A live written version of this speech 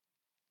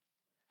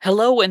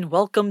Hello and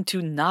welcome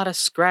to Not a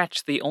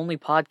Scratch, the only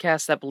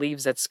podcast that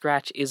believes that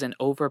Scratch is an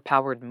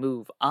overpowered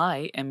move.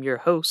 I am your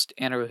host,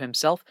 Andrew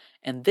himself,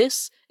 and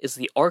this is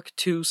the Arc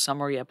 2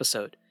 summary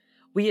episode.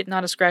 We at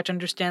Not a Scratch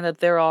understand that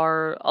there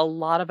are a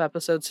lot of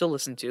episodes to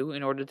listen to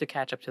in order to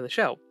catch up to the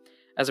show.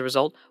 As a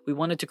result, we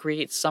wanted to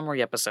create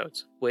summary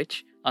episodes,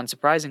 which,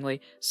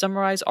 unsurprisingly,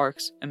 summarize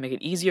arcs and make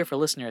it easier for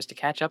listeners to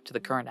catch up to the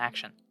current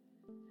action.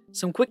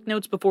 Some quick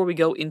notes before we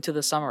go into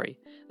the summary.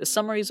 The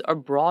summaries are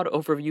broad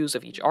overviews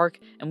of each arc,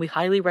 and we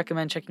highly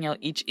recommend checking out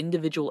each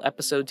individual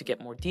episode to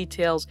get more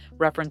details,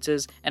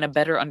 references, and a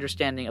better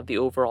understanding of the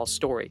overall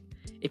story.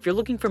 If you're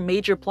looking for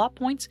major plot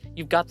points,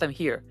 you've got them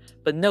here,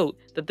 but note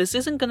that this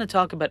isn't going to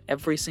talk about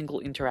every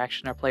single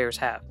interaction our players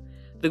have.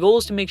 The goal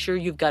is to make sure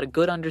you've got a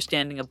good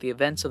understanding of the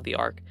events of the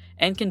arc,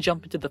 and can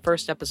jump into the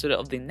first episode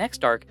of the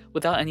next arc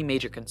without any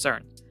major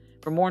concern.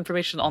 For more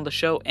information on the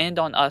show and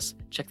on us,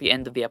 check the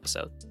end of the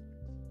episode.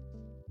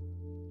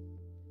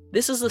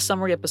 This is the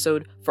summary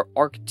episode for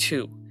Arc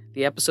 2.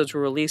 The episodes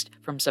were released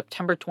from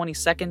September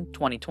 22nd,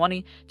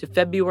 2020 to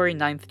February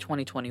 9th,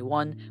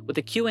 2021, with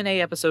a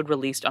Q&A episode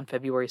released on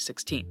February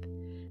 16th.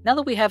 Now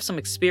that we have some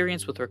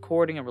experience with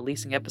recording and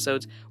releasing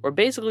episodes, we're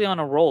basically on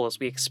a roll as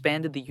we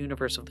expanded the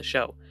universe of the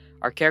show.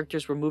 Our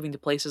characters were moving to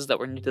places that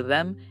were new to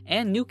them,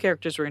 and new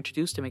characters were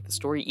introduced to make the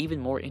story even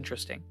more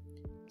interesting.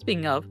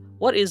 Speaking of,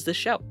 what is this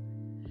show?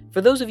 For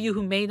those of you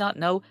who may not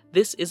know,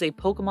 this is a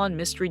Pokemon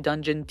Mystery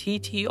Dungeon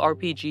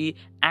TTRPG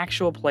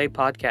actual play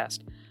podcast.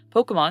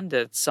 Pokemon,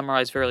 to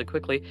summarize fairly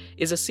quickly,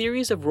 is a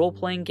series of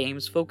role-playing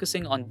games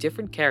focusing on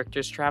different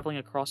characters traveling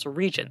across a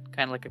region,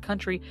 kind of like a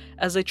country,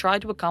 as they try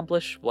to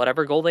accomplish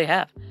whatever goal they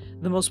have.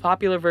 The most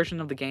popular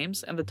version of the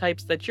games, and the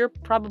types that you're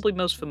probably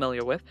most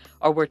familiar with,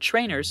 are where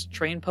trainers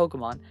train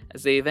Pokemon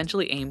as they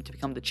eventually aim to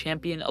become the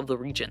champion of the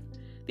region.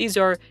 These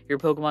are your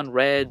Pokemon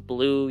Red,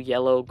 Blue,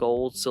 Yellow,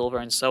 Gold, Silver,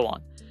 and so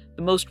on.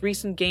 The most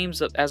recent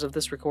games as of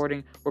this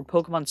recording were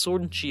Pokemon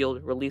Sword and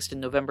Shield, released in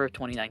November of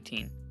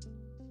 2019.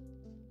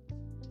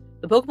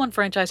 The Pokemon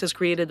franchise has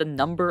created a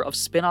number of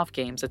spin-off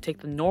games that take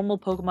the normal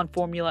Pokemon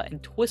formula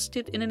and twist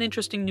it in an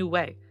interesting new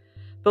way.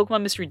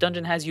 Pokemon Mystery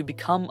Dungeon has you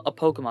become a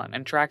Pokemon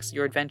and tracks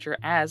your adventure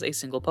as a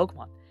single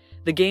Pokemon.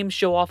 The games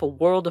show off a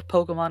world of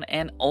Pokemon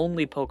and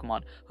only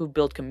Pokemon who've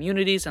built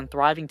communities and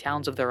thriving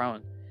towns of their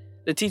own.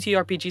 The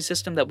TTRPG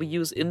system that we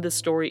use in this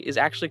story is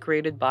actually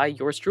created by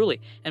yours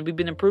truly, and we've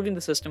been improving the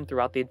system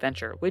throughout the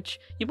adventure, which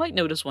you might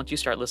notice once you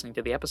start listening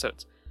to the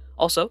episodes.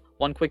 Also,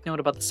 one quick note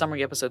about the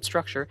summary episode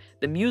structure: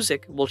 the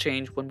music will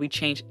change when we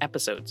change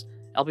episodes.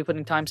 I'll be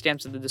putting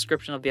timestamps in the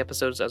description of the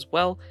episodes as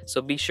well,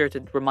 so be sure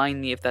to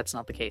remind me if that's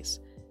not the case.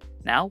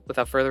 Now,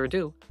 without further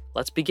ado,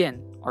 let's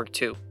begin Arc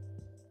 2.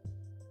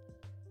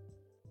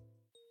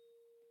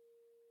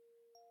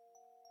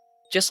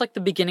 Just like the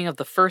beginning of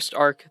the first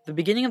arc, the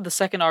beginning of the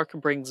second arc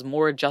brings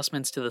more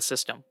adjustments to the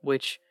system,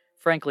 which,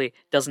 frankly,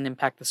 doesn't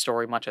impact the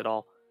story much at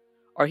all.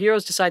 Our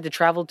heroes decide to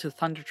travel to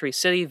Thunder Tree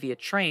City via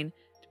train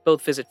to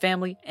both visit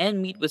family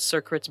and meet with Sir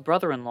Crit's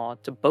brother-in-law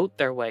to boat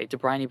their way to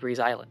Briny Breeze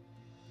Island.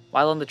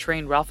 While on the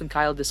train, Ralph and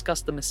Kyle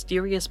discuss the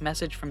mysterious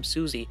message from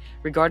Susie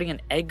regarding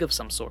an egg of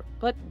some sort,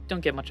 but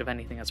don't get much of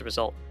anything as a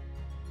result.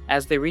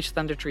 As they reach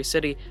Thunder Tree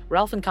City,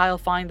 Ralph and Kyle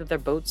find that their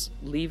boats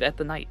leave at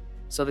the night,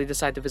 so they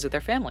decide to visit their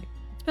family.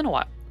 It's been a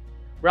while.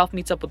 Ralph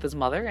meets up with his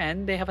mother,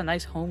 and they have a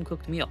nice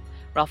home-cooked meal.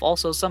 Ralph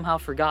also somehow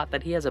forgot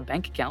that he has a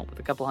bank account with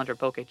a couple hundred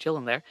Poke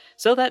chillin' there,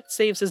 so that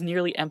saves his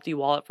nearly empty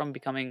wallet from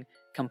becoming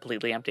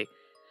completely empty.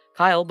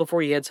 Kyle,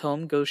 before he heads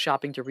home, goes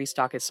shopping to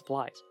restock his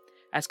supplies.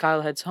 As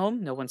Kyle heads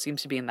home, no one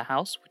seems to be in the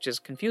house, which is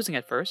confusing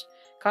at first.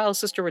 Kyle's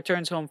sister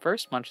returns home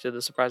first, much to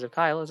the surprise of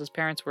Kyle, as his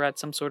parents were at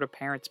some sort of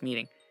parents'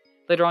 meeting.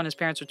 Later on, his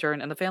parents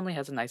return, and the family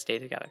has a nice day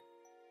together.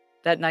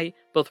 That night,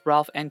 both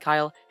Ralph and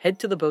Kyle head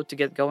to the boat to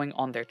get going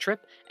on their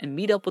trip and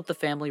meet up with the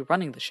family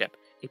running the ship,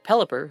 a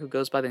Pelipper who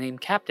goes by the name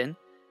Captain.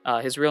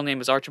 His real name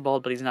is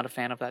Archibald, but he's not a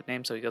fan of that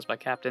name, so he goes by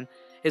Captain.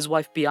 His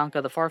wife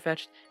Bianca the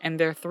Farfetch'd, and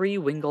their 3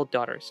 Wingull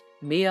daughters,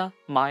 Mia,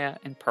 Maya,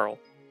 and Pearl.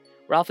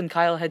 Ralph and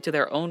Kyle head to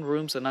their own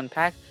rooms and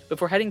unpack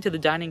before heading to the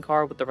dining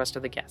car with the rest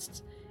of the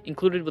guests.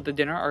 Included with the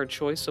dinner are a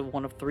choice of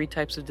one of 3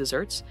 types of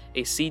desserts: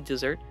 a seed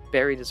dessert,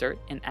 berry dessert,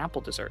 and apple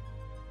dessert.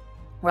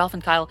 Ralph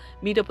and Kyle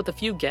meet up with a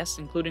few guests,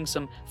 including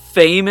some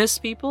famous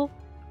people.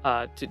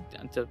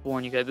 To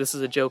warn you guys, this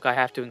is a joke I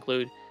have to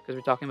include because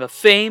we're talking about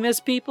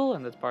famous people,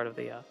 and that's part of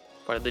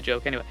the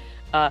joke. Anyway,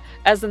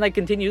 as the night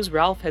continues,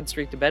 Ralph heads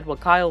straight to bed while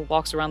Kyle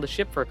walks around the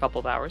ship for a couple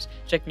of hours,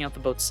 checking out the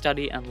boat's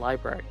study and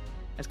library.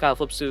 As Kyle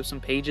flips through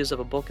some pages of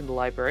a book in the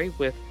library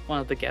with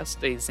one of the guests,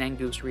 a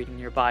Zangoose, reading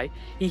nearby,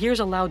 he hears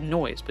a loud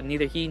noise, but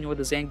neither he nor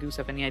the Zangoose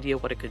have any idea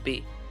what it could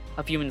be.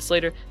 A few minutes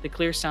later, the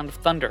clear sound of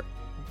thunder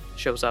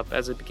shows up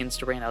as it begins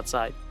to rain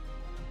outside.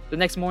 The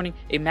next morning,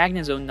 a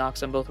Magnezone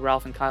knocks on both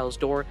Ralph and Kyle's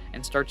door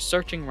and starts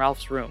searching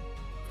Ralph's room.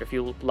 After a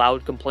few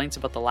loud complaints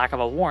about the lack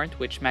of a warrant,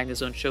 which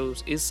Magnezone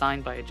shows is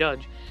signed by a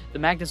judge, the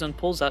Magnezone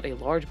pulls out a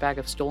large bag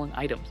of stolen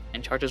items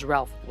and charges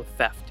Ralph with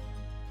theft.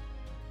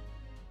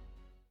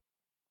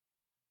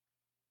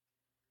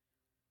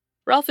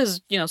 Ralph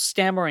is,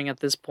 stammering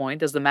at this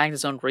point as the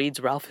Magnezone reads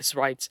Ralph his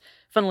rights.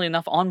 Funnily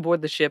enough, on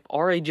board the ship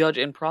are a judge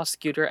and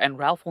prosecutor, and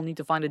Ralph will need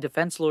to find a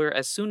defense lawyer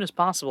as soon as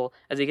possible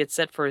as he gets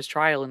set for his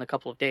trial in a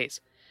couple of days.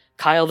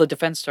 Kyle, the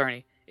defense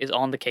attorney, is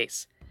on the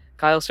case.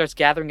 Kyle starts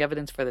gathering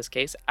evidence for this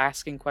case,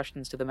 asking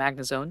questions to the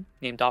Magnezone,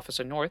 named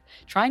Officer North,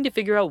 trying to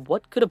figure out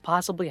what could have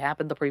possibly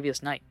happened the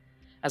previous night.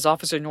 As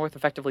Officer North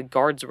effectively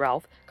guards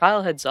Ralph,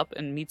 Kyle heads up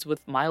and meets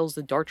with Miles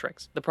the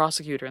Dartrix, the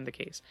prosecutor in the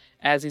case,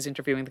 as he's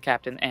interviewing the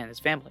captain and his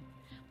family.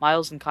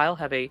 Miles and Kyle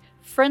have a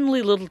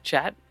friendly little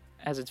chat,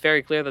 as it's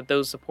very clear that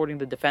those supporting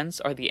the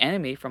defense are the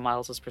enemy from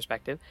Miles'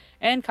 perspective,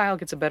 and Kyle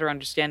gets a better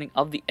understanding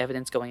of the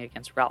evidence going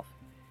against Ralph.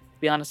 To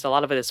be honest, a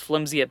lot of it is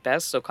flimsy at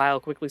best, so Kyle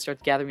quickly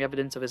starts gathering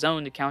evidence of his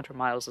own to counter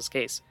Miles'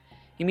 case.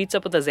 He meets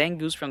up with the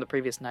Zangoose from the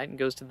previous night and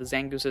goes to the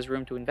Zangoose's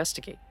room to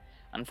investigate.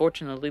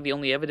 Unfortunately, the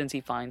only evidence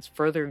he finds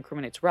further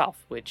incriminates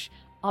Ralph, which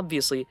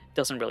obviously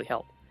doesn't really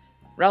help.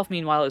 Ralph,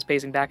 meanwhile, is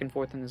pacing back and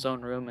forth in his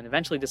own room and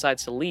eventually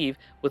decides to leave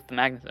with the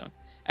Magnezone.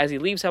 As he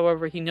leaves,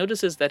 however, he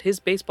notices that his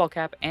baseball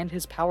cap and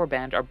his power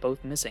band are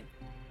both missing.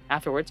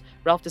 Afterwards,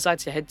 Ralph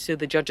decides to head to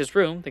the judge's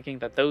room, thinking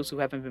that those who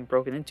haven't been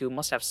broken into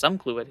must have some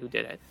clue at who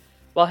did it.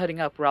 While heading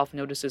up, Ralph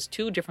notices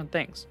two different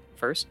things.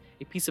 First,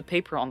 a piece of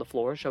paper on the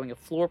floor showing a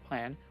floor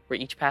plan where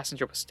each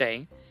passenger was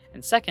staying,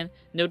 and second,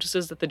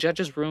 notices that the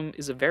judge's room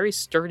is a very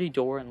sturdy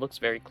door and looks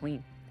very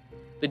clean.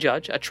 The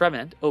judge, a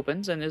Trevenant,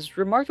 opens and is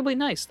remarkably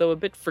nice, though a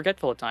bit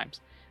forgetful at times.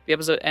 The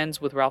episode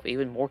ends with Ralph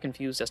even more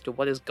confused as to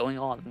what is going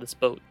on in this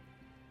boat.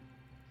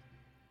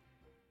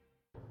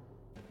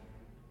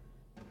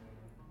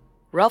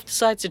 Ralph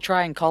decides to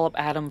try and call up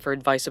Adam for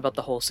advice about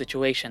the whole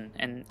situation,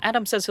 and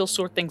Adam says he'll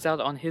sort things out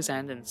on his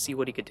end and see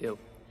what he could do.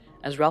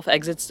 As Ralph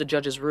exits the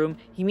judge's room,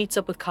 he meets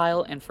up with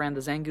Kyle and Fran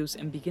the Zangoose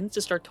and begins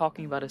to start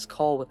talking about his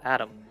call with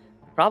Adam.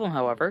 The problem,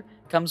 however,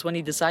 comes when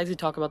he decides to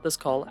talk about this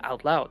call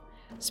out loud.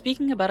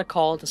 Speaking about a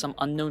call to some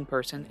unknown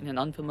person in an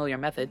unfamiliar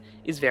method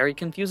is very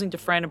confusing to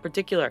Fran in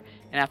particular,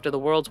 and after the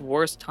world's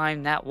worst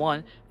time Nat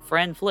 1,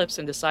 Fran flips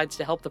and decides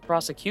to help the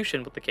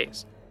prosecution with the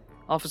case.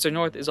 Officer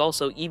North is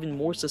also even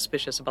more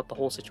suspicious about the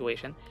whole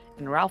situation,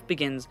 and Ralph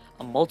begins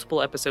a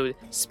multiple episode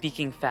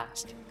speaking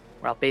fast.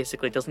 Ralph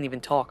basically doesn't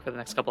even talk for the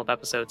next couple of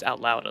episodes,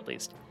 out loud at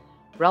least.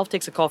 Ralph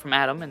takes a call from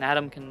Adam, and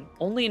Adam can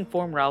only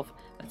inform Ralph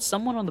that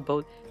someone on the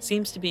boat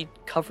seems to be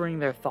covering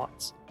their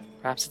thoughts.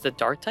 Perhaps it's a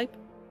dark type?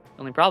 The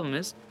only problem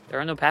is, there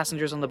are no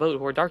passengers on the boat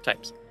who are dark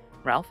types.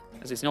 Ralph,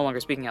 as he's no longer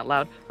speaking out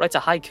loud, writes a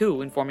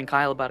haiku informing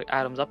Kyle about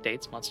Adam's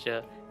updates, much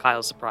to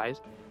Kyle's surprise.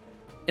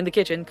 In the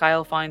kitchen,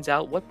 Kyle finds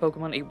out what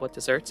Pokemon ate what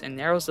desserts and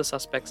narrows the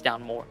suspects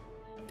down more.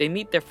 They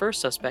meet their first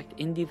suspect,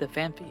 Indy the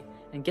Phanpy,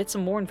 and get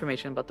some more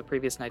information about the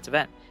previous night's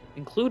event,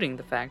 including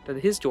the fact that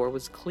his door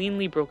was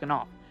cleanly broken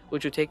off,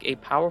 which would take a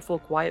powerful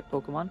quiet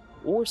Pokemon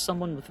or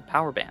someone with a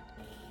power band.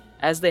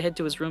 As they head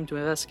to his room to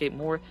investigate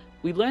more,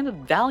 we learn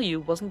that value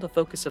wasn't the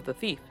focus of the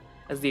thief,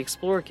 as the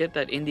Explorer kit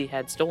that Indy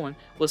had stolen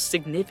was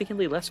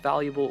significantly less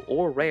valuable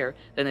or rare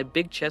than a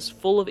big chest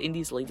full of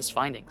Indy's latest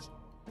findings.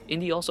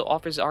 Indy also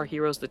offers our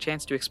heroes the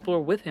chance to explore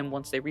with him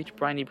once they reach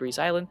Briny Breeze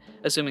Island,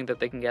 assuming that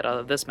they can get out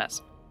of this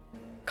mess.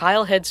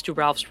 Kyle heads to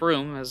Ralph's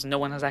room, as no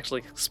one has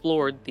actually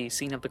explored the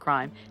scene of the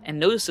crime, and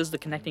notices the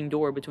connecting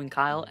door between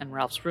Kyle and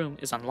Ralph's room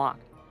is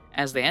unlocked.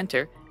 As they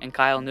enter, and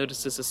Kyle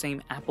notices the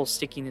same apple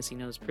stickiness he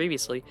noticed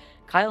previously,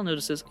 Kyle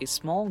notices a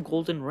small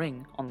golden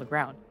ring on the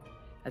ground.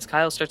 As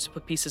Kyle starts to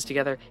put pieces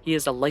together, he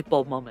has a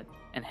lightbulb moment,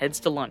 and heads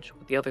to lunch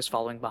with the others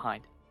following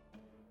behind.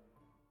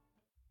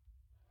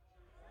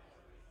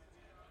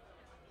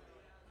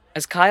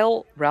 As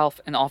Kyle,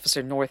 Ralph, and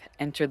Officer North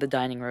enter the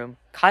dining room,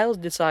 Kyle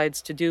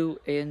decides to do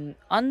an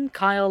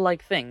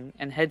un-Kyle-like thing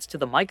and heads to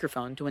the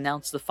microphone to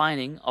announce the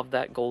finding of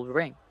that gold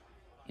ring.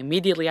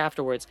 Immediately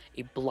afterwards,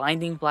 a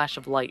blinding flash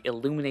of light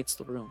illuminates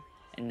the room,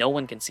 and no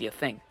one can see a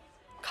thing.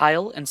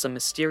 Kyle and some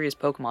mysterious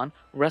Pokemon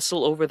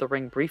wrestle over the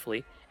ring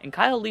briefly, and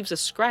Kyle leaves a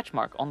scratch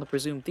mark on the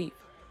presumed thief,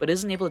 but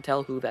isn't able to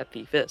tell who that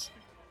thief is.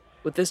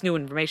 With this new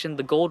information,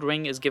 the gold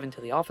ring is given to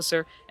the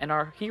officer, and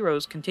our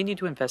heroes continue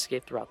to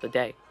investigate throughout the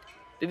day.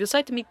 They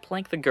decide to meet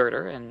Plank the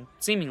Girder, and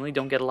seemingly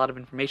don't get a lot of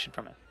information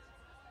from him.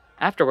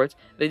 Afterwards,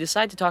 they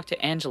decide to talk to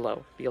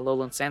Angelo, the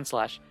Alolan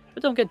Sandslash,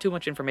 but don't get too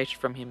much information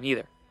from him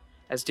either.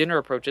 As dinner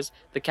approaches,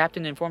 the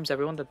captain informs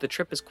everyone that the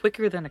trip is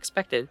quicker than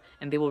expected,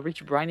 and they will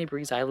reach Briny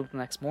Breeze Island the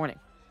next morning.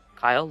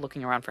 Kyle,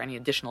 looking around for any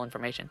additional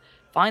information,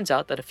 finds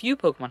out that a few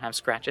Pokemon have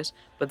scratches,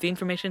 but the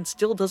information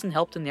still doesn't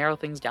help to narrow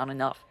things down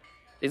enough.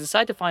 They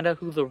decide to find out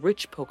who the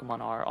rich Pokemon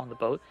are on the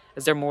boat,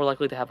 as they're more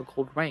likely to have a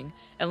gold ring,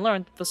 and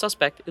learn that the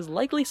suspect is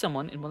likely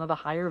someone in one of the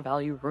higher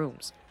value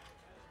rooms.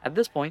 At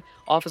this point,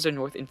 Officer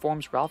North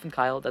informs Ralph and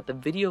Kyle that the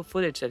video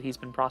footage that he's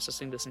been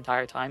processing this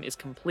entire time is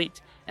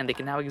complete, and they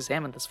can now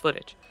examine this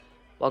footage.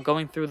 While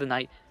going through the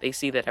night, they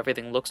see that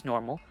everything looks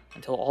normal,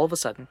 until all of a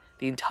sudden,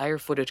 the entire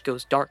footage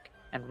goes dark,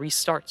 and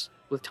restarts,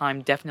 with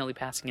time definitely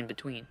passing in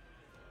between.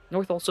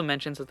 North also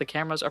mentions that the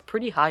cameras are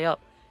pretty high up,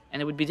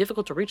 and it would be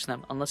difficult to reach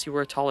them unless you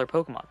were a taller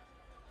Pokemon.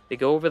 They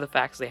go over the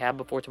facts they have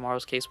before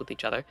tomorrow's case with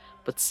each other,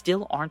 but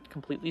still aren't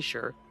completely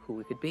sure who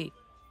it could be.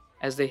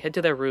 As they head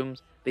to their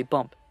rooms, they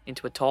bump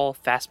into a tall,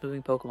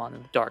 fast-moving Pokemon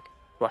in the dark,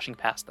 rushing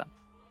past them.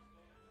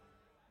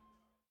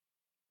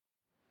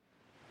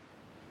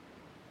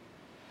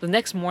 The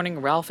next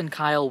morning, Ralph and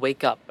Kyle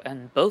wake up,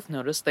 and both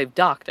notice they've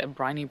docked at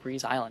Briny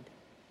Breeze Island.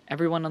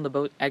 Everyone on the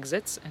boat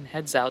exits and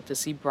heads out to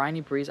see Briny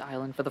Breeze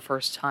Island for the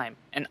first time,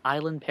 an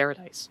island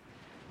paradise.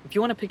 If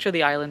you want to picture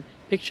the island,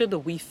 picture the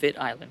Wii Fit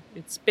Island.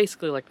 It's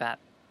basically like that.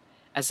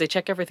 As they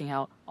check everything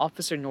out,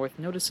 Officer North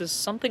notices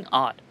something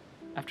odd.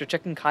 After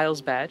checking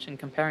Kyle's badge and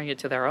comparing it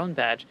to their own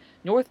badge,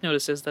 North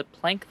notices that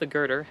Plank the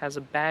Girder has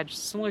a badge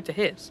similar to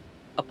his,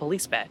 a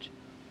police badge.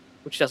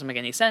 Which doesn't make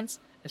any sense,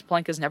 as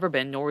Plank has never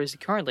been, nor is he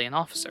currently an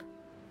officer.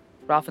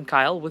 Ralph and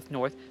Kyle, with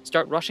North,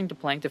 start rushing to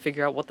Plank to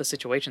figure out what the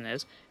situation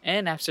is,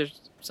 and after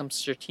some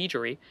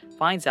strategery,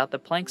 finds out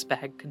that Plank's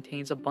bag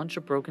contains a bunch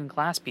of broken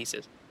glass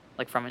pieces,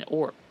 like from an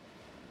orb.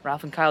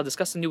 Ralph and Kyle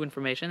discuss the new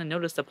information and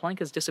notice that Plank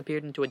has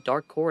disappeared into a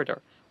dark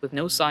corridor, with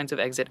no signs of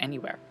exit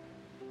anywhere.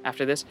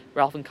 After this,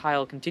 Ralph and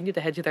Kyle continue to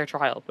head to their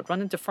trial, but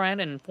run into Fran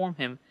and inform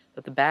him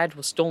that the badge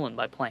was stolen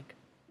by Plank.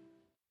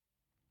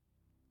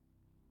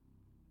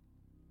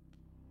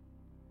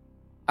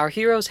 Our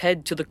heroes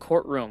head to the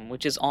courtroom,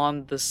 which is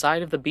on the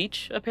side of the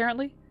beach,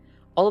 apparently.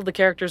 All of the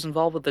characters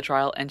involved with the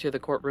trial enter the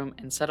courtroom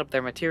and set up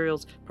their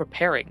materials,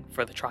 preparing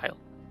for the trial.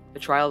 The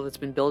trial that's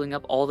been building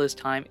up all this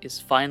time is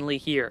finally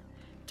here.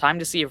 Time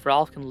to see if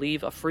Ralph can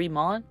leave a free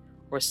Mon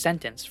or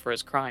sentenced for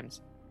his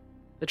crimes.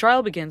 The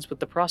trial begins with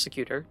the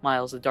prosecutor,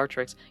 Miles the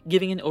Dartrix,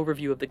 giving an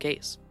overview of the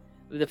case.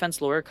 The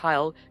defense lawyer,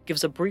 Kyle,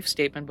 gives a brief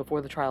statement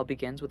before the trial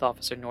begins, with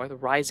Officer North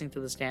rising to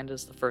the stand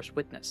as the first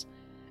witness.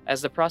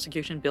 As the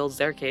prosecution builds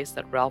their case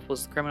that Ralph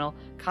was the criminal,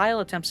 Kyle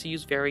attempts to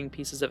use varying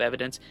pieces of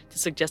evidence to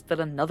suggest that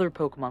another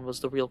Pokemon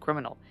was the real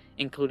criminal,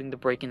 including the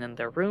break-in in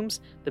their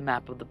rooms, the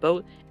map of the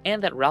boat,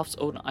 and that Ralph's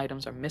own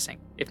items are missing,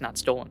 if not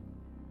stolen.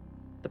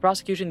 The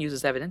prosecution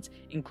uses evidence,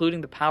 including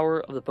the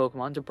power of the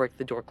Pokemon to break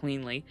the door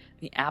cleanly,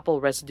 the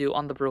apple residue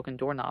on the broken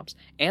doorknobs,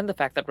 and the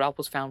fact that Ralph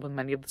was found with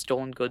many of the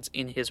stolen goods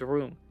in his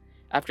room.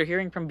 After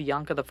hearing from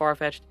Bianca the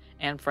Farfetch'd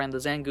and Fran the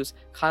Zangoose,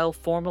 Kyle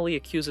formally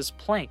accuses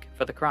Plank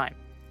for the crime.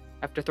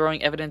 After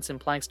throwing evidence in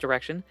Plank's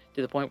direction,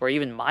 to the point where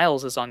even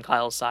Miles is on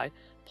Kyle's side,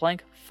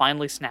 Plank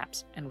finally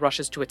snaps and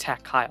rushes to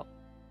attack Kyle.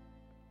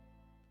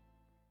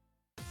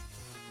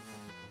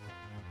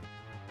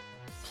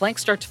 Plank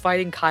starts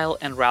fighting Kyle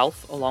and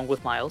Ralph along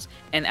with Miles,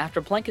 and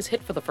after Plank is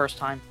hit for the first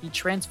time, he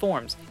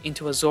transforms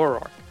into a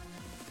Zoroark.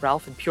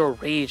 Ralph, in pure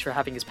rage for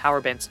having his power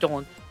band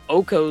stolen,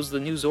 Oko's the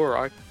new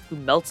Zoroark, who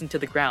melts into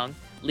the ground,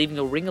 leaving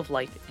a ring of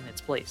light in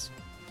its place.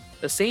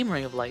 The same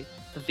ring of light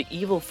that the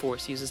evil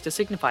force uses to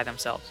signify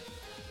themselves.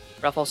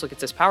 Ralph also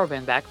gets his power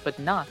band back, but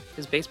not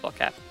his baseball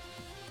cap.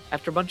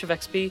 After a bunch of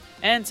XP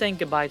and saying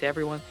goodbye to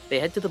everyone, they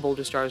head to the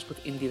Boulder Stars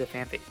with Indy the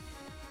Phanpy.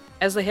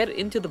 As they head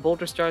into the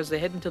Boulder Stars, they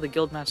head into the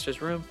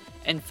Guildmaster's room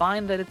and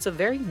find that it's a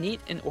very neat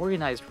and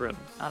organized room,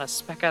 not a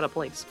speck out of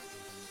place.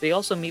 They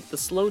also meet the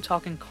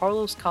slow-talking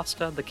Carlos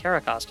Costa the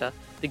Caracosta,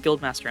 the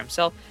Guildmaster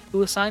himself,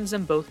 who assigns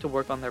them both to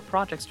work on their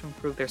projects to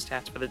improve their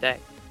stats for the day.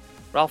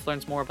 Ralph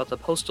learns more about the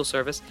Postal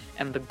Service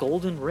and the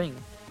Golden Ring,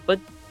 but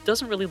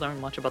doesn't really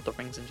learn much about the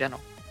rings in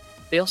general.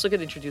 They also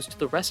get introduced to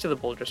the rest of the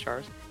Boulder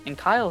Stars, and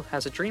Kyle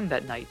has a dream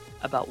that night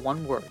about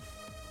one word: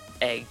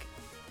 egg.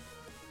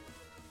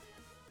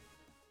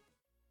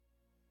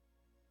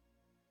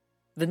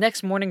 The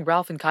next morning,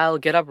 Ralph and Kyle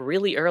get up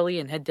really early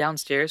and head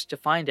downstairs to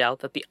find out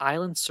that the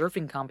island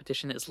surfing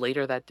competition is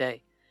later that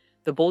day.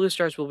 The Boulder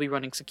Stars will be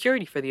running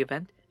security for the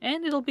event,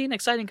 and it'll be an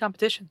exciting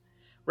competition.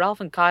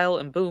 Ralph and Kyle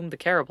and Boom, the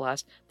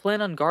Carablast,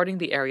 plan on guarding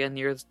the area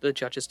near the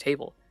judges'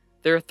 table.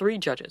 There are 3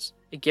 judges,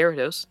 a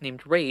Gyarados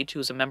named Rage, who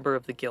is a member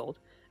of the guild,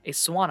 a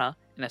Swanna,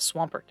 and a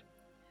Swampert.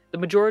 The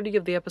majority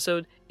of the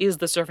episode is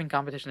the surfing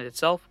competition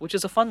itself, which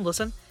is a fun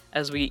listen,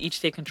 as we each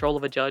take control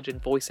of a judge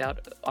and voice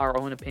out our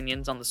own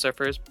opinions on the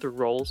surfers through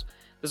roles.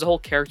 There's a whole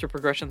character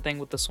progression thing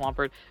with the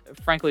Swampert,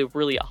 frankly a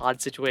really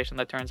odd situation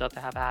that turns out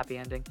to have a happy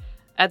ending.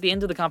 At the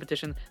end of the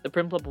competition, the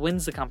Prinplup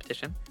wins the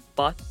competition,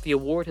 but the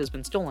award has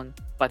been stolen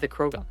by the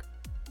Croagunk.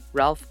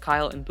 Ralph,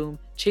 Kyle, and Boom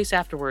chase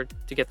afterward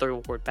to get their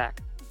award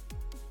back.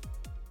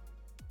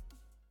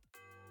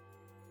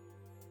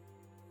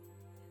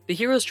 The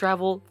heroes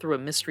travel through a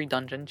mystery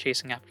dungeon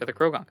chasing after the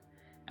Croagunk.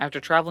 After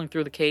traveling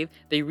through the cave,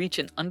 they reach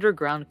an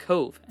underground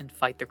cove and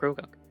fight the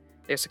Croagunk.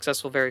 They are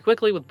successful very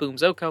quickly with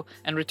Boom's Oko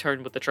and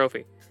return with the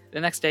trophy.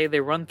 The next day, they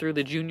run through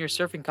the junior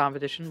surfing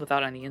competition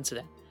without any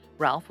incident.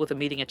 Ralph, with a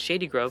meeting at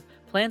Shady Grove,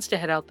 plans to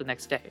head out the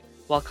next day,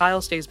 while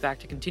Kyle stays back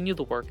to continue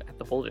the work at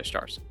the Boulder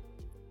Stars.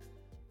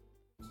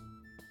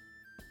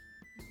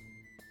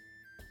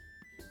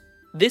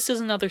 This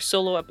is another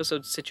solo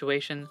episode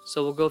situation,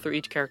 so we'll go through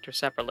each character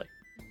separately.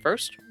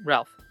 First,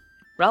 Ralph.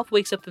 Ralph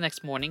wakes up the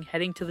next morning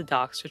heading to the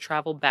docks to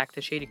travel back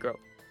to Shady Grove.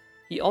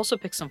 He also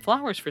picks some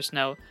flowers for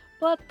Snow,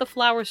 but the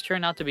flowers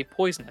turn out to be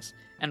poisonous,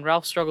 and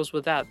Ralph struggles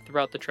with that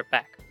throughout the trip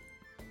back.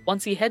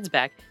 Once he heads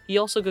back, he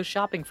also goes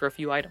shopping for a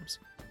few items.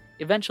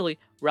 Eventually,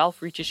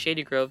 Ralph reaches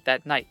Shady Grove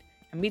that night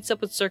and meets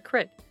up with Sir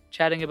Crit,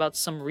 chatting about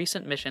some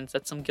recent missions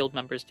that some guild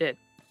members did.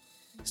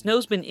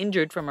 Snow's been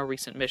injured from a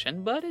recent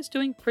mission, but is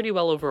doing pretty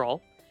well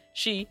overall.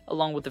 She,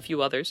 along with a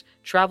few others,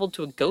 traveled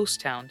to a ghost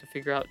town to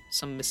figure out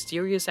some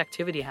mysterious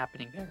activity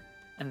happening there.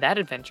 And that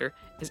adventure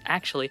is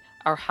actually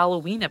our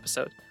Halloween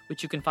episode,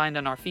 which you can find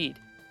on our feed.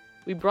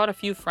 We brought a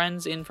few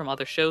friends in from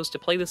other shows to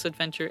play this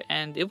adventure,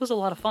 and it was a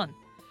lot of fun.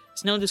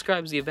 Snow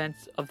describes the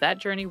events of that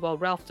journey, while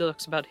Ralph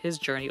talks about his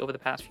journey over the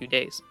past few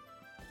days.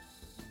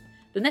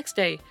 The next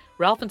day,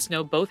 Ralph and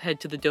Snow both head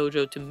to the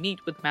dojo to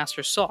meet with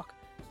Master Sock,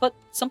 but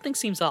something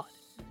seems odd.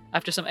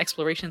 After some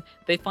exploration,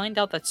 they find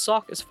out that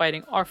Sock is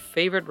fighting our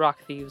favorite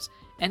rock thieves,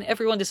 and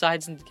everyone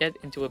decides to get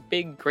into a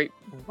big, great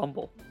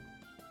rumble.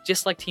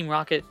 Just like Team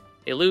Rocket,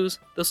 they lose,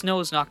 though Snow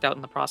is knocked out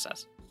in the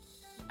process.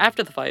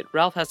 After the fight,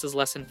 Ralph has his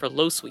lesson for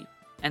low sweep,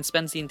 and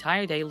spends the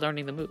entire day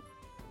learning the move.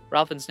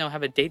 Ralph and Snow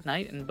have a date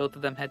night, and both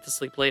of them head to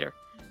sleep later.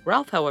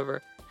 Ralph,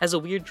 however, has a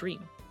weird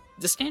dream.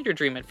 It's a standard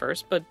dream at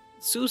first, but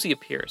Susie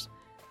appears,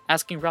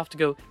 asking Ralph to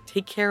go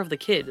take care of the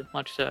kid,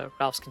 much to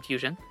Ralph's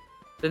confusion.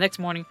 The next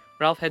morning,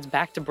 Ralph heads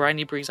back to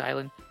Briny Breeze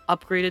Island,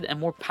 upgraded and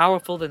more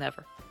powerful than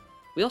ever.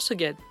 We also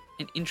get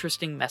an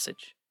interesting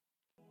message.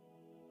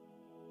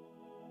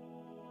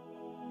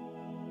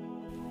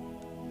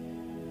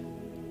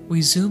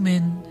 We zoom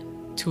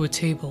in to a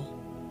table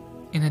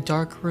in a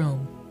dark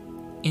room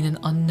in an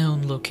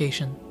unknown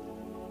location.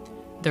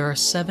 There are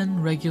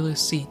 7 regular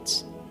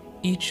seats,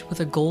 each with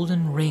a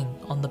golden ring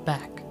on the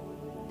back.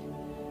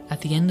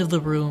 At the end of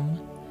the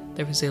room,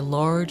 there is a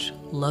large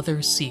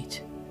leather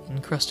seat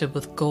encrusted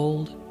with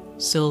gold,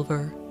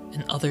 silver,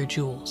 and other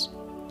jewels.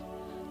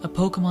 A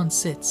Pokemon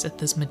sits at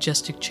this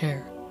majestic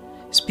chair,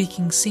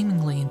 speaking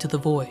seemingly into the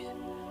void,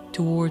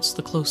 towards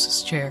the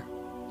closest chair.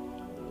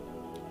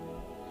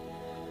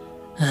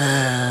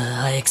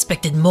 I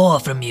expected more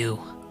from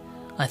you.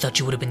 I thought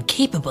you would have been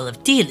capable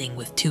of dealing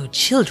with 2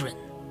 children.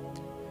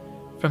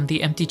 From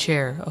the empty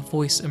chair, a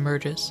voice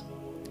emerges.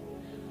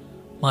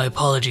 My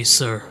apologies,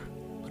 sir,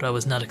 but I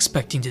was not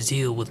expecting to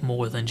deal with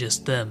more than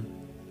just them.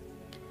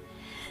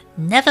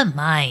 Never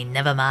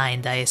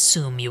mind. I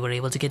assume you were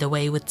able to get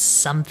away with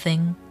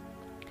something.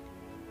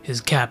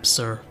 His cap,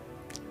 sir.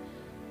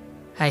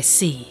 I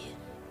see.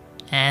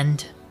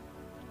 And?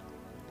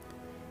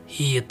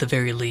 He, at the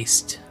very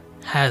least,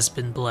 has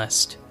been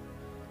blessed.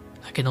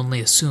 I can only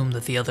assume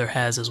that the other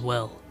has as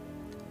well.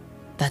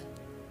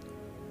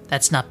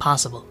 That's not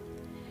possible.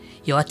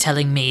 You're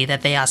telling me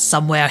that they are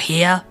somewhere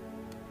here?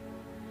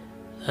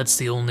 That's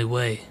the only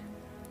way.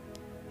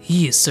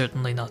 He is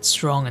certainly not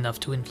strong enough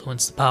to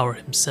influence the power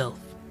himself.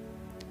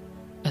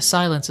 A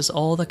silence is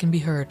all that can be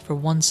heard for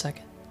 1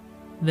 second,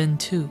 then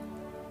 2,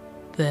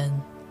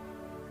 then...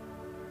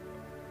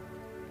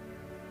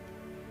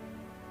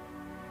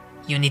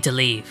 You need to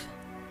leave.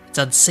 It's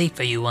unsafe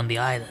for you on the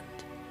island.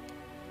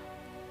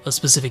 A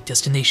specific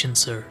destination,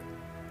 sir.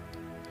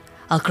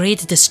 I'll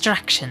create a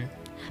distraction.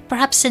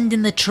 Perhaps send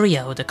in the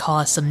trio to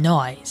cause some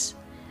noise.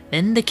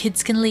 Then the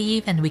kids can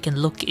leave and we can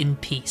look in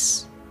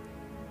peace.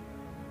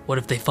 What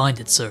if they find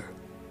it, sir?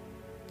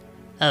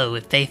 Oh,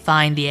 if they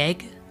find the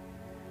egg,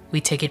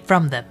 we take it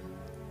from them.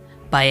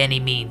 By any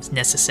means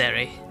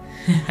necessary.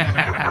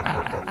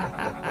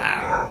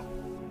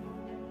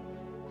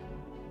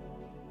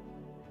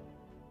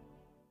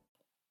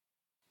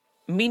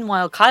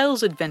 Meanwhile,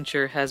 Kyle's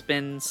adventure has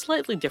been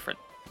slightly different.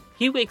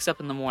 He wakes up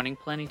in the morning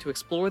planning to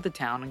explore the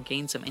town and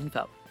gain some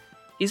info.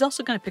 He's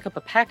also going to pick up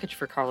a package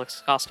for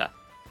Carlos Costa.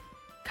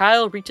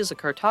 Kyle reaches a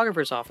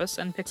cartographer's office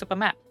and picks up a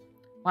map.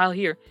 While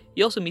here,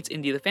 he also meets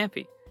Indy the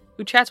Phanpy,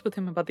 who chats with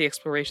him about the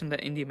exploration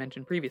that Indy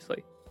mentioned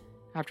previously.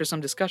 After some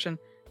discussion,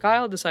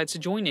 Kyle decides to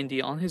join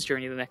Indy on his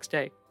journey the next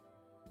day.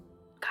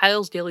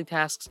 Kyle's daily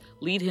tasks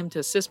lead him to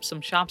assist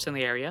some shops in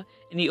the area,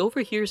 and he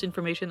overhears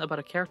information about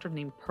a character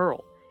named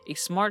Pearl, a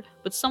smart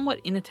but somewhat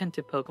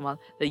inattentive Pokemon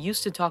that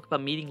used to talk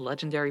about meeting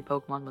legendary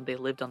Pokemon when they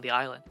lived on the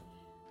island.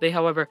 They,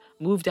 however,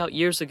 moved out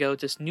years ago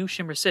to New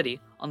Shimmer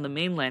City on the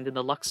mainland in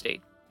the Lux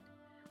State.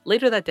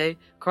 Later that day,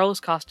 Carlos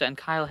Costa and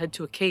Kyle head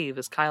to a cave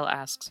as Kyle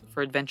asks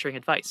for adventuring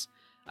advice.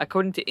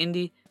 According to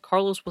Indy,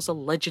 Carlos was a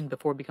legend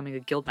before becoming a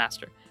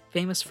guildmaster,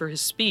 famous for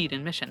his speed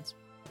in missions.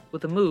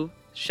 With a move,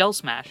 Shell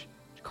Smash,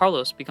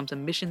 Carlos becomes a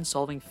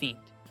mission-solving fiend.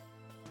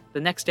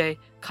 The next day,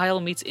 Kyle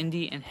meets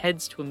Indy and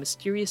heads to a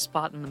mysterious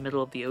spot in the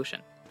middle of the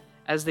ocean.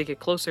 As they get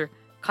closer,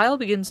 Kyle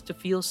begins to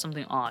feel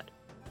something odd.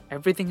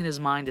 Everything in his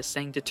mind is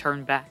saying to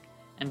turn back,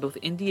 and both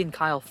Indy and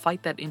Kyle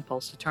fight that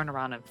impulse to turn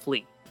around and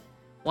flee.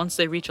 Once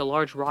they reach a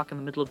large rock in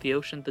the middle of the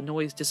ocean, the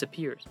noise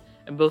disappears,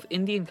 and both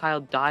Indy and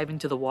Kyle dive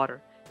into the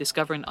water,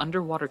 discover an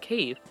underwater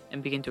cave,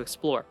 and begin to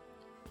explore.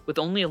 With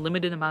only a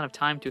limited amount of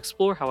time to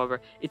explore,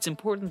 however, it's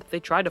important that they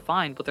try to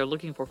find what they're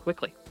looking for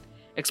quickly.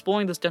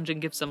 Exploring this dungeon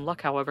gives them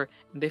luck, however,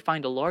 and they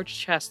find a large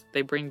chest that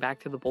they bring back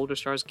to the Boulder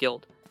Stars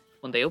Guild.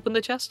 When they open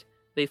the chest,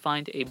 they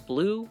find a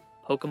blue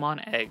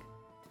Pokemon egg.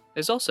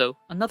 There's also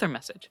another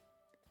message.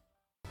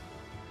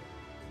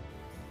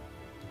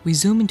 We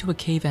zoom into a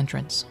cave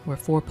entrance where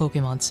 4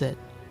 Pokemon sit.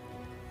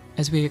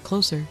 As we get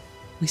closer,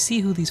 we see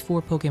who these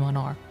 4 Pokemon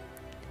are.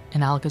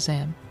 An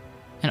Alakazam,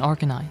 an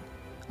Arcanine,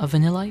 a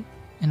Vanillite,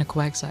 and a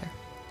Quagsire.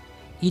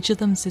 Each of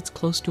them sits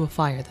close to a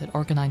fire that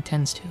Arcanine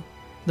tends to,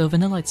 though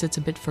Vanillite sits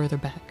a bit further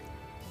back.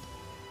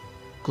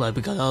 Glad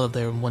we got out of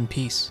there in one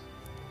piece.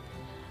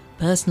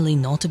 Personally,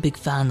 not a big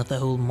fan of the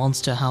whole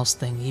monster house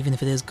thing, even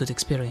if it is good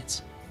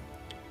experience.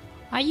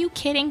 Are you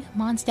kidding?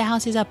 Monster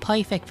houses are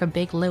perfect for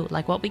big loot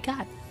like what we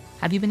got.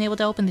 Have you been able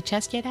to open the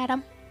chest yet,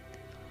 Adam?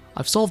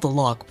 I've solved the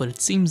lock, but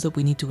it seems that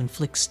we need to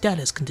inflict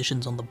status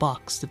conditions on the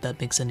box, if that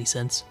makes any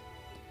sense.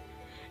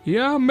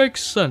 Yeah,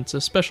 makes sense,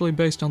 especially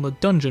based on the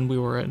dungeon we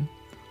were in.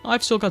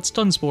 I've still got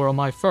stun spore on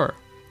my fur,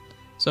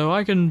 so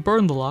I can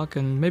burn the lock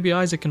and maybe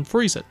Isaac can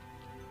freeze it.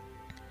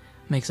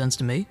 Makes sense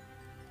to me.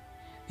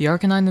 The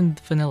Arcanine and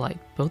the Vanillite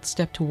both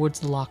step towards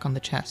the lock on the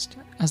chest,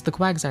 as the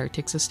Quagsire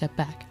takes a step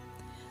back.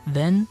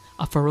 Then,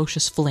 a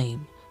ferocious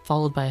flame,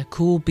 followed by a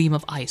cool beam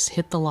of ice,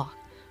 hit the lock,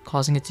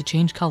 causing it to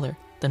change color,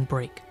 then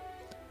break.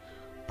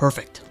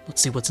 Perfect,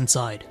 let's see what's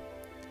inside.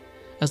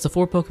 As the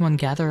 4 Pokemon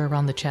gather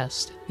around the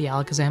chest, the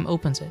Alakazam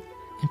opens it,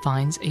 and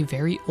finds a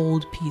very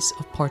old piece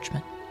of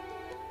parchment.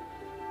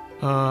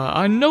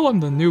 I know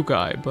I'm the new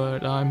guy,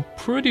 but I'm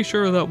pretty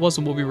sure that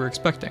wasn't what we were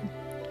expecting.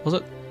 Was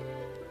it?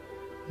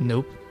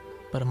 Nope,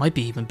 but it might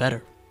be even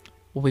better.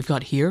 What we've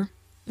got here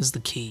is the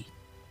key.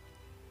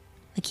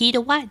 The key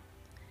to what?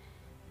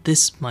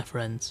 This, my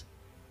friends,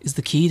 is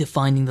the key to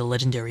finding the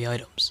legendary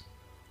items.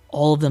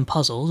 All of them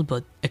puzzled,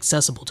 but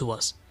accessible to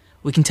us.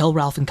 We can tell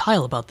Ralph and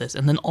Kyle about this,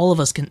 and then all of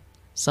us can...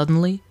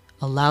 Suddenly,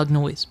 a loud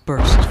noise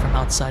burst from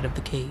outside of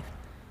the cave.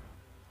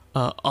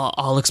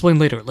 I'll explain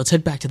later. Let's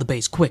head back to the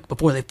base, quick,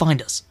 before they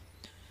find us.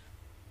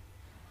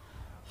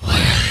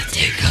 Where did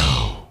they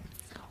go?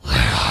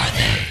 Where are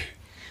they?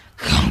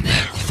 Come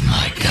back with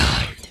my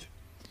guide.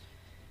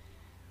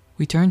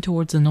 We turn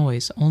towards the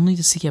noise, only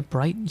to see a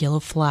bright yellow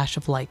flash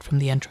of light from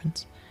the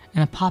entrance,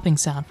 and a popping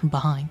sound from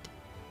behind.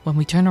 When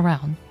we turn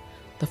around,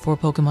 the 4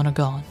 Pokemon are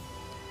gone.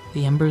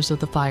 The embers of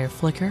the fire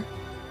flicker,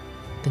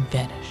 then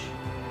vanish.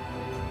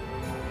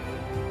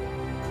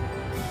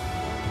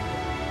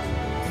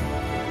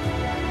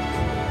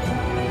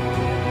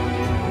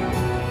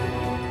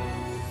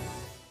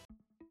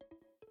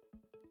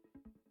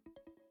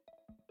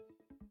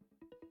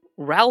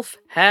 Ralph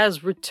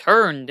has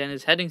returned and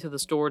is heading to the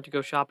store to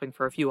go shopping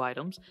for a few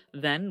items.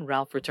 Then,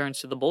 Ralph returns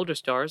to the Boulder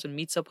Stars and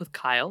meets up with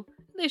Kyle.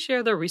 They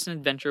share their recent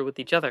adventure with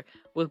each other,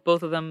 with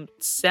both of them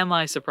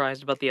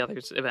semi-surprised about the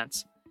other's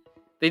events.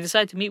 They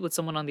decide to meet with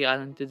someone on the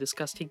island to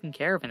discuss taking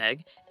care of an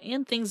egg,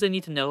 and things they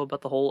need to know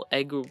about the whole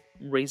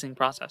egg-raising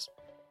process.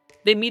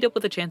 They meet up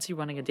with a Chansey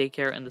running a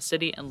daycare in the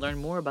city and learn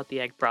more about the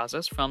egg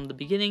process, from the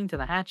beginning to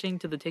the hatching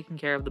to the taking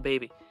care of the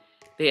baby.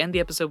 They end the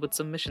episode with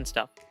some mission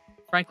stuff.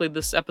 Frankly,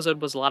 this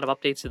episode was a lot of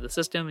updates to the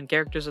system and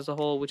characters as a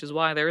whole, which is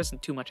why there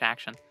isn't too much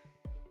action.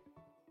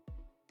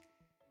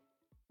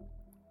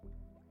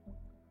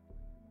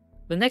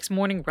 The next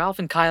morning, Ralph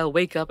and Kyle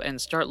wake up and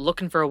start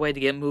looking for a way to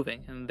get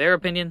moving. In their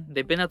opinion,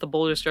 they've been at the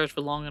Boulder Stars for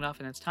long enough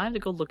and it's time to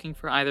go looking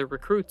for either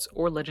recruits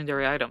or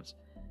legendary items.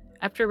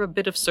 After a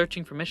bit of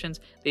searching for missions,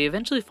 they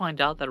eventually find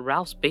out that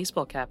Ralph's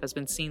baseball cap has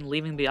been seen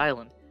leaving the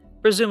island,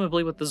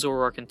 presumably with the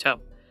Zoroark in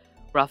tow.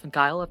 Ralph and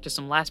Kyle, after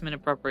some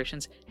last-minute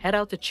preparations, head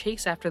out to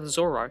chase after the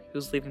Zoroark,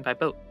 who's leaving by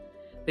boat.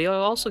 They are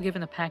also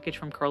given a package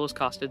from Carlos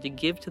Costa to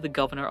give to the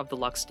governor of the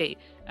Luck State,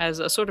 as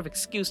a sort of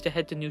excuse to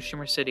head to New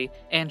Shimmer City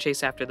and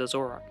chase after the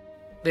Zoroark.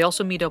 They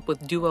also meet up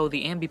with Duo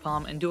the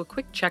Ambipom and do a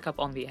quick checkup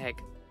on the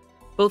egg.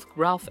 Both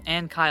Ralph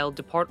and Kyle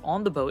depart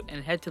on the boat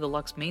and head to the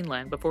Luck's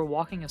mainland before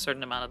walking a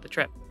certain amount of the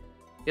trip.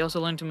 They also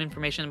learn some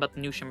information about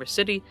the New Shimmer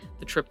City,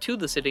 the trip to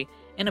the city,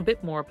 and a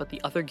bit more about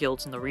the other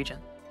guilds in the region.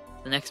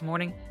 The next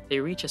morning, they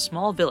reach a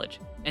small village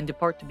and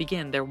depart to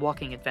begin their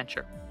walking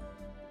adventure.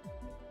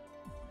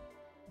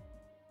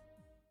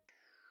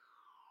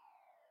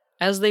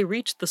 As they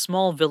reach the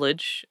small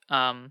village,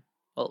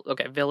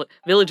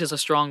 village is a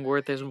strong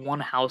word, there's one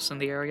house in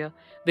the area.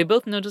 They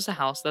both notice a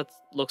house that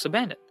looks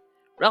abandoned.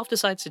 Ralph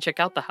decides to check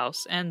out the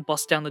house and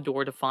busts down the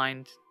door to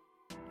find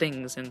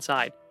things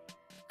inside.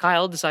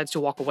 Kyle decides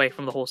to walk away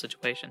from the whole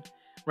situation.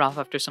 Ralph,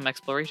 after some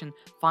exploration,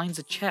 finds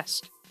a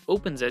chest,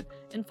 opens it,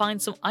 and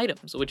finds some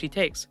items, which he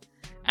takes.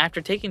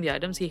 After taking the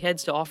items, he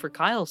heads to offer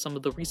Kyle some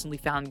of the recently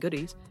found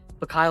goodies,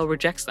 but Kyle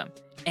rejects them,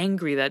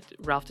 angry that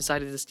Ralph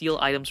decided to steal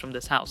items from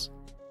this house.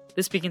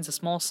 This begins a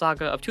small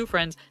saga of 2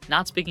 friends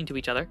not speaking to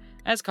each other,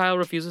 as Kyle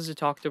refuses to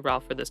talk to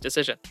Ralph for this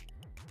decision.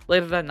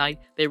 Later that night,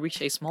 they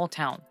reach a small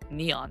town,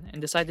 Neon,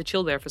 and decide to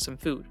chill there for some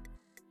food.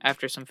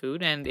 After some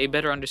food, and a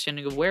better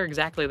understanding of where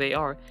exactly they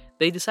are,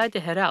 they decide to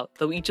head out,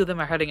 though each of them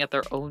are heading at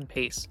their own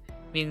pace,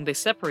 meaning they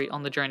separate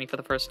on the journey for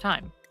the first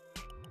time.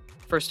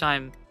 First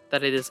time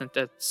that it isn't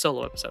a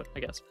solo episode, I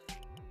guess.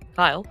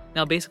 Kyle,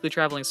 now basically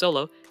traveling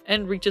solo,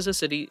 and reaches a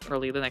city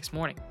early the next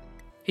morning.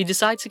 He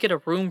decides to get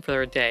a room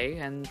for a day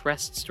and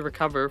rests to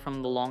recover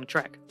from the long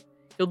trek.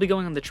 He'll be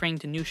going on the train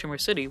to New Shimmer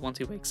City once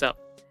he wakes up.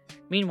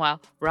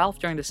 Meanwhile, Ralph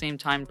during the same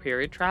time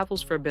period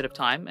travels for a bit of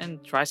time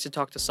and tries to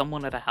talk to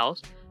someone at a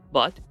house,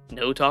 but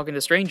no talking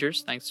to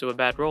strangers thanks to a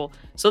bad roll,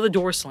 so the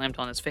door slammed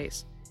on his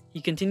face. He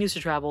continues to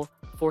travel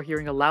before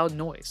hearing a loud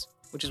noise,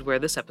 which is where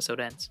this episode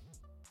ends.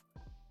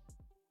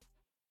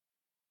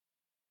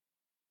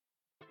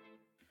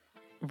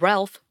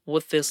 Ralph,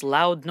 with this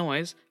loud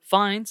noise,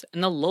 finds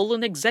an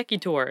Alolan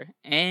Exeggutor,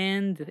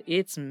 and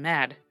it's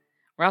mad.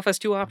 Ralph has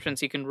two options.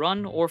 He can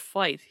run or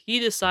fight. He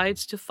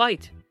decides to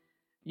fight.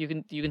 You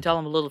can tell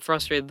I'm a little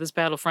frustrated. This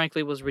battle,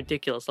 frankly, was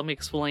ridiculous. Let me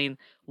explain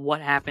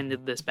what happened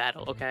in this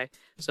battle, okay?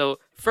 So,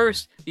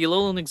 first, the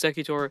Alolan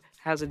Exeggutor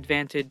has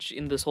advantage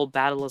in this whole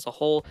battle as a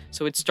whole,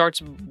 so it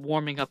starts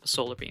warming up a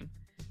Solar Beam.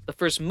 The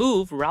first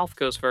move, Ralph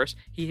goes first.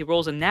 He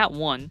rolls a Nat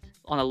 1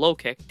 on a low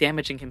kick,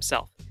 damaging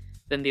himself.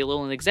 Then the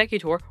Alolan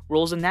Exeggutor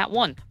rolls a Nat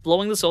 1,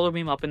 blowing the Solar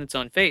Beam up in its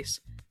own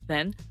face.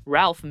 Then,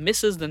 Ralph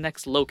misses the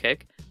next low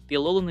kick. The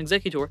Alolan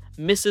Exeggutor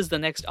misses the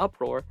next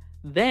uproar.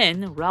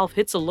 Then, Ralph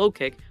hits a low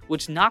kick,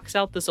 which knocks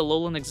out this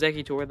Alolan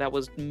Exeggutor that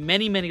was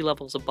many, many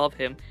levels above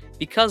him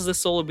because the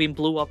Solar Beam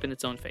blew up in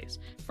its own face.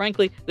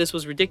 Frankly, this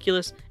was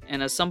ridiculous,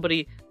 and as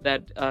somebody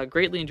that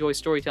greatly enjoys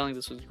storytelling,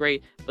 this was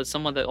great, but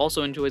someone that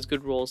also enjoys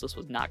good rolls, this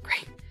was not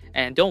great.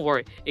 And don't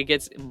worry, it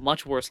gets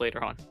much worse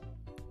later on.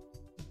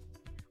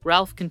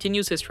 Ralph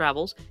continues his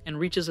travels and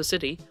reaches a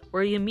city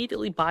where he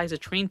immediately buys a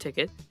train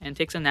ticket and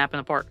takes a nap in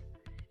a park.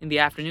 In the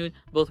afternoon,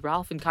 both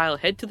Ralph and Kyle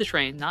head to the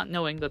train, not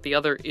knowing that the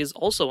other is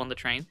also on the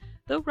train,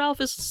 though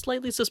Ralph is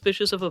slightly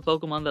suspicious of a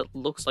Pokemon that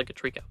looks like a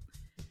Trico.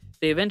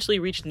 They eventually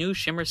reach New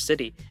Shimmer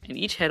City and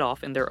each head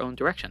off in their own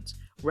directions.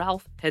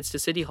 Ralph heads to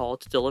City Hall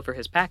to deliver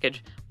his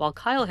package, while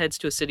Kyle heads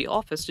to a city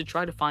office to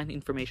try to find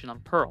information on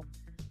Pearl.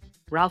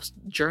 Ralph's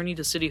journey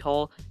to City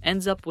Hall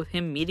ends up with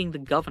him meeting the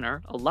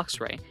governor, a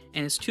Luxray,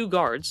 and his two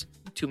guards,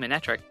 two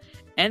Manectric,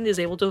 and is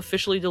able to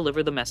officially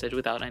deliver the message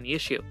without any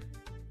issue.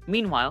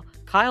 Meanwhile,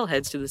 Kyle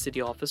heads to the city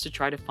office to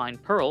try to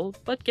find Pearl,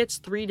 but gets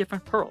 3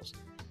 different pearls.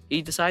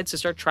 He decides to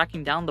start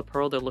tracking down the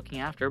pearl they're looking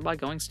after by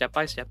going step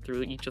by step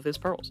through each of his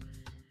pearls.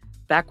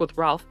 Back with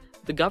Ralph,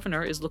 the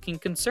governor is looking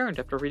concerned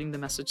after reading the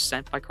message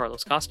sent by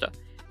Carlos Costa.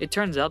 It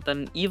turns out that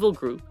an evil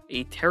group,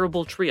 a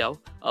terrible trio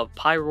of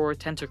Pyroar,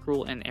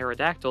 Tentacruel, and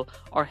Aerodactyl,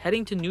 are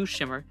heading to New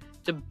Shimmer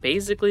to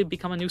basically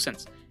become a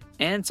nuisance,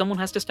 and someone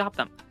has to stop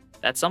them.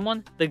 That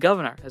someone? The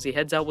governor, as he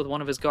heads out with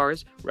one of his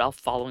guards, Ralph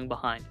following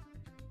behind.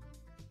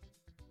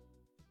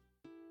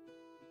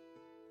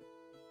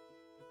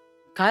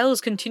 Kyle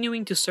is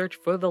continuing to search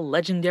for the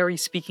legendary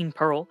Speaking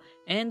Pearl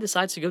and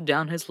decides to go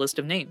down his list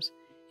of names.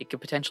 It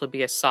could potentially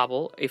be a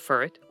Sobble, a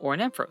Furret, or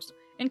an Ampharos,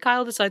 and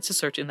Kyle decides to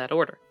search in that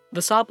order.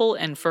 The Sobble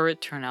and Furret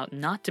turn out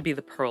not to be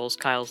the pearls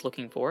Kyle's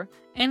looking for,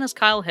 and as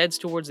Kyle heads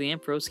towards the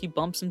Ampharos, he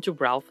bumps into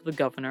Ralph, the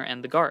governor,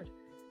 and the guard.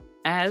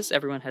 As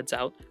everyone heads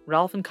out,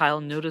 Ralph and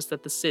Kyle notice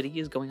that the city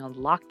is going on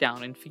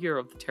lockdown in fear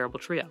of the terrible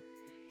trio.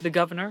 The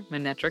governor,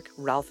 Manectric,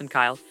 Ralph, and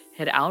Kyle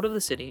head out of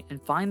the city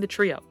and find the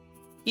trio,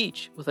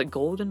 each with a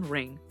golden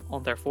ring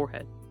on their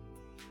forehead.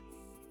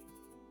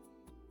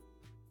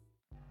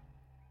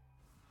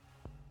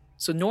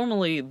 So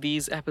normally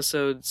these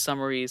episode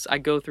summaries, I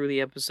go through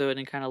the episode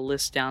and kind of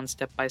list down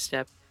step by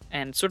step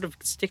and sort of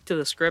stick to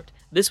the script.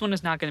 This one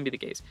is not going to be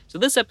the case. So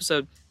this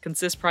episode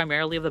consists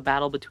primarily of the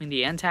battle between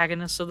the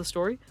antagonists of the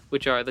story,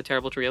 which are the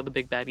Terrible Trio, the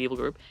Big Bad Evil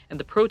Group, and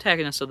the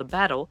protagonists of the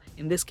battle,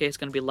 in this case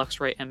going to be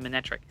Luxray and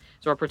Manectric.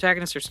 So our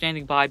protagonists are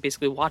standing by,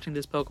 basically watching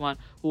this Pokemon,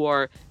 who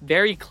are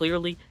very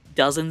clearly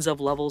dozens of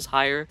levels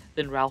higher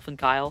than Ralph and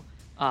Kyle.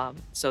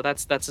 So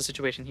that's the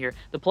situation here.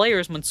 The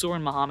players, Mansoor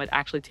and Muhammad,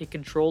 actually take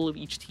control of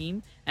each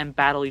team and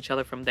battle each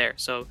other from there.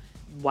 So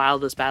while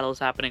this battle is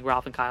happening,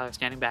 Ralph and Kyle are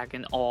standing back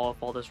in awe of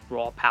all this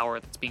raw power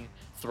that's being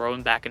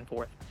thrown back and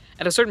forth.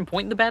 At a certain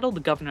point in the battle, the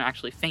governor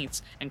actually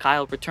faints, and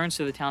Kyle returns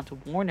to the town to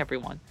warn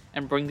everyone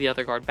and bring the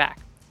other guard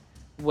back.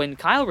 When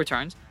Kyle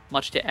returns,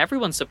 much to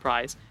everyone's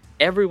surprise,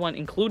 everyone,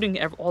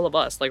 including all of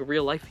us, like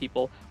real-life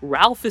people,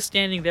 Ralph is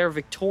standing there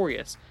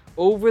victorious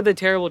over the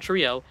Terrible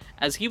Trio,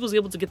 as he was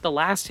able to get the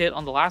last hit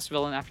on the last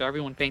villain after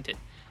everyone fainted.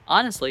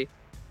 Honestly,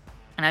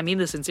 and I mean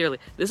this sincerely,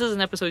 this is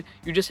an episode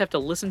you just have to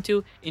listen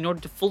to in order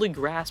to fully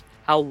grasp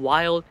how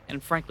wild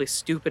and frankly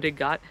stupid it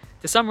got.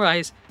 To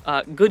summarize,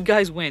 good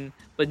guys win,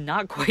 but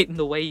not quite in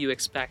the way you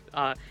expect.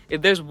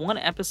 If there's one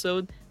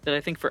episode that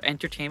I think for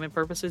entertainment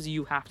purposes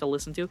you have to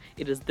listen to,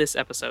 it is this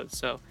episode.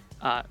 So,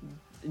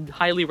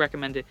 highly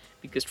recommend it,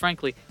 because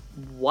frankly,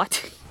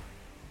 what?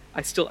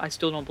 I still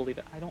don't believe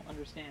it. I don't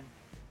understand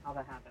how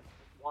that happened.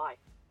 Why?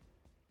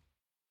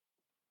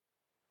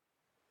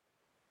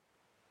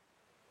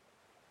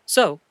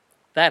 So,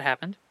 that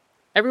happened.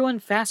 Everyone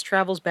fast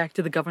travels back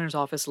to the governor's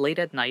office late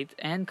at night,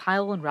 and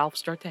Kyle and Ralph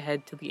start to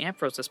head to the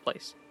Ampharos'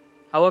 place.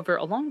 However,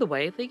 along the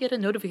way, they get a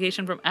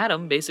notification from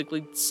Adam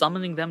basically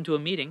summoning them to a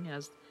meeting,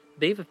 as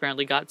they've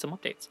apparently got some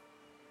updates.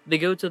 They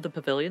go to the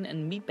pavilion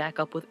and meet back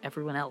up with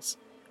everyone else.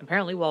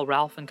 Apparently, while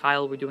Ralph and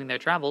Kyle were doing their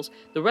travels,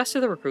 the rest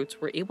of the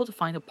recruits were able to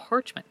find a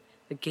parchment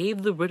that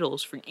gave the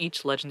riddles for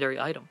each legendary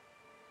item.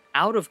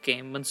 Out of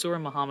game, Mansoor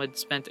and Muhammad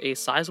spent a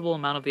sizable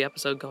amount of the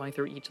episode going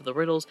through each of the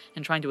riddles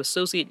and trying to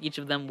associate each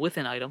of them with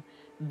an item,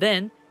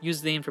 then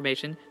used the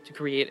information to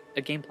create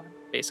a game plan,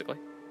 basically.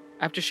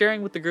 After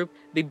sharing with the group,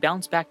 they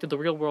bounce back to the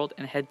real world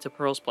and head to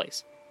Pearl's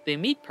place. They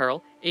meet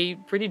Pearl, a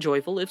pretty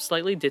joyful, if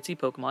slightly ditzy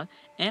Pokemon,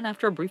 and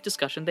after a brief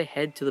discussion, they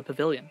head to the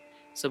pavilion.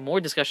 Some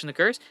more discussion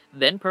occurs,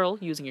 then Pearl,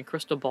 using a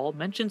crystal ball,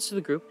 mentions to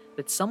the group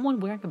that someone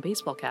wearing a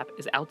baseball cap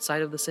is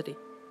outside of the city.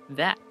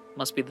 That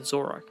must be the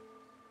Zoroark.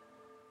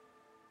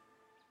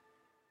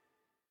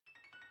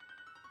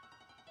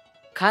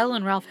 Kyle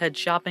and Ralph head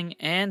shopping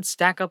and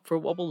stack up for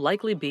what will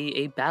likely be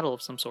a battle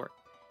of some sort.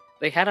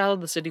 They head out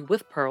of the city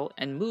with Pearl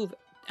and move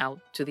out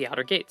to the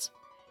outer gates.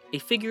 A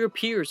figure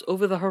appears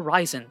over the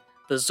horizon,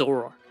 the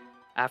Zoroark.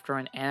 After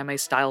an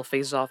anime-style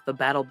face-off, the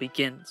battle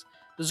begins.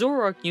 The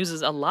Zoroark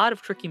uses a lot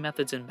of tricky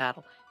methods in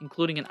battle,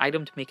 including an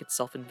item to make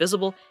itself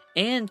invisible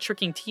and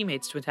tricking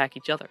teammates to attack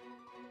each other.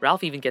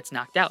 Ralph even gets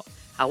knocked out.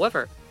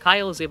 However,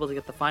 Kyle is able to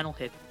get the final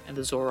hit and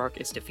the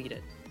Zoroark is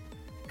defeated.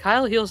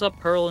 Kyle heals up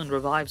Pearl and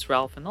revives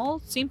Ralph, and all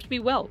seems to be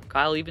well.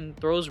 Kyle even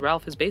throws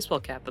Ralph his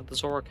baseball cap that the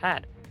Zoroark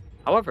had.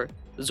 However,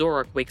 the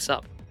Zoroark wakes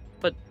up,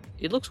 but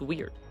it looks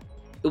weird.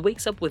 It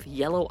wakes up with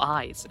yellow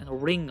eyes and a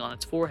ring on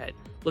its forehead,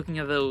 looking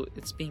as though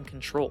it's being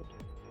controlled.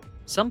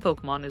 Some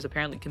Pokemon is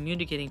apparently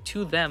communicating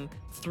to them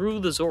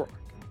through the Zoroark.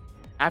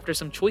 After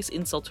some choice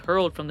insults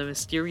hurled from the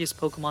mysterious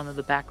Pokemon in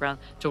the background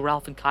to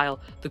Ralph and Kyle,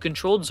 the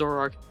controlled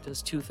Zoroark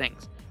does two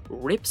things: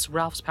 rips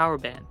Ralph's power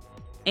band,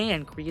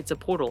 and creates a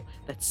portal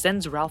that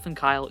sends Ralph and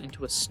Kyle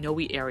into a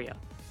snowy area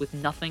with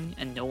nothing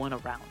and no one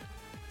around.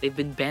 They've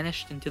been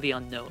banished into the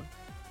unknown.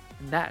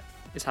 And that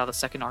is how the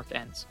second arc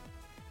ends.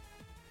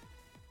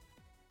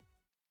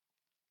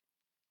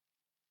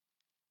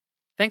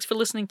 Thanks for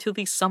listening to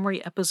the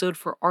summary episode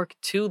for Arc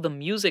 2. The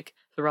music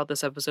throughout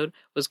this episode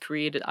was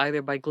created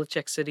either by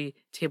GlitchX City,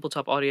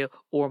 Tabletop Audio,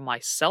 or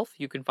myself.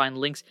 You can find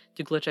links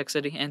to GlitchX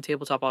City and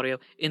Tabletop Audio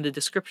in the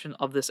description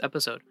of this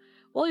episode.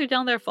 While you're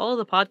down there, follow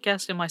the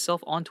podcast and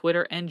myself on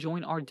Twitter and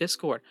join our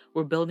Discord.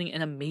 We're building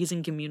an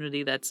amazing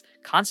community that's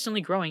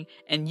constantly growing,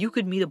 and you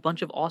could meet a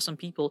bunch of awesome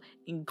people,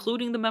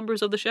 including the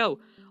members of the show.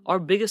 Our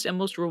biggest and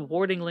most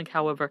rewarding link,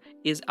 however,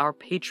 is our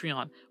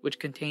Patreon, which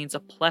contains a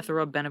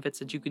plethora of benefits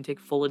that you can take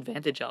full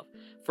advantage of.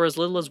 For as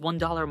little as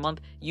 $1 a month,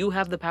 you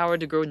have the power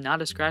to grow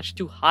Not a Scratch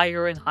to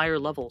higher and higher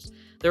levels.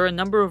 There are a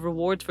number of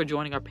rewards for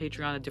joining our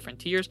Patreon at different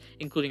tiers,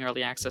 including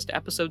early access to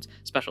episodes,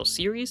 special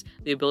series,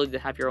 the ability to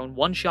have your own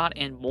one-shot,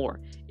 and more.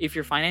 If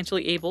you're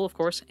financially able, of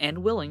course, and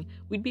willing,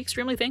 we'd be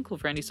extremely thankful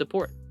for any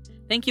support.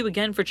 Thank you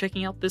again for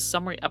checking out this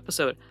summary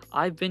episode.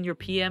 I've been your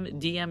PM,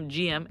 DM,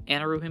 GM,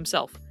 Anaru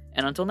himself.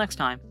 And until next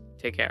time,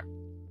 take care.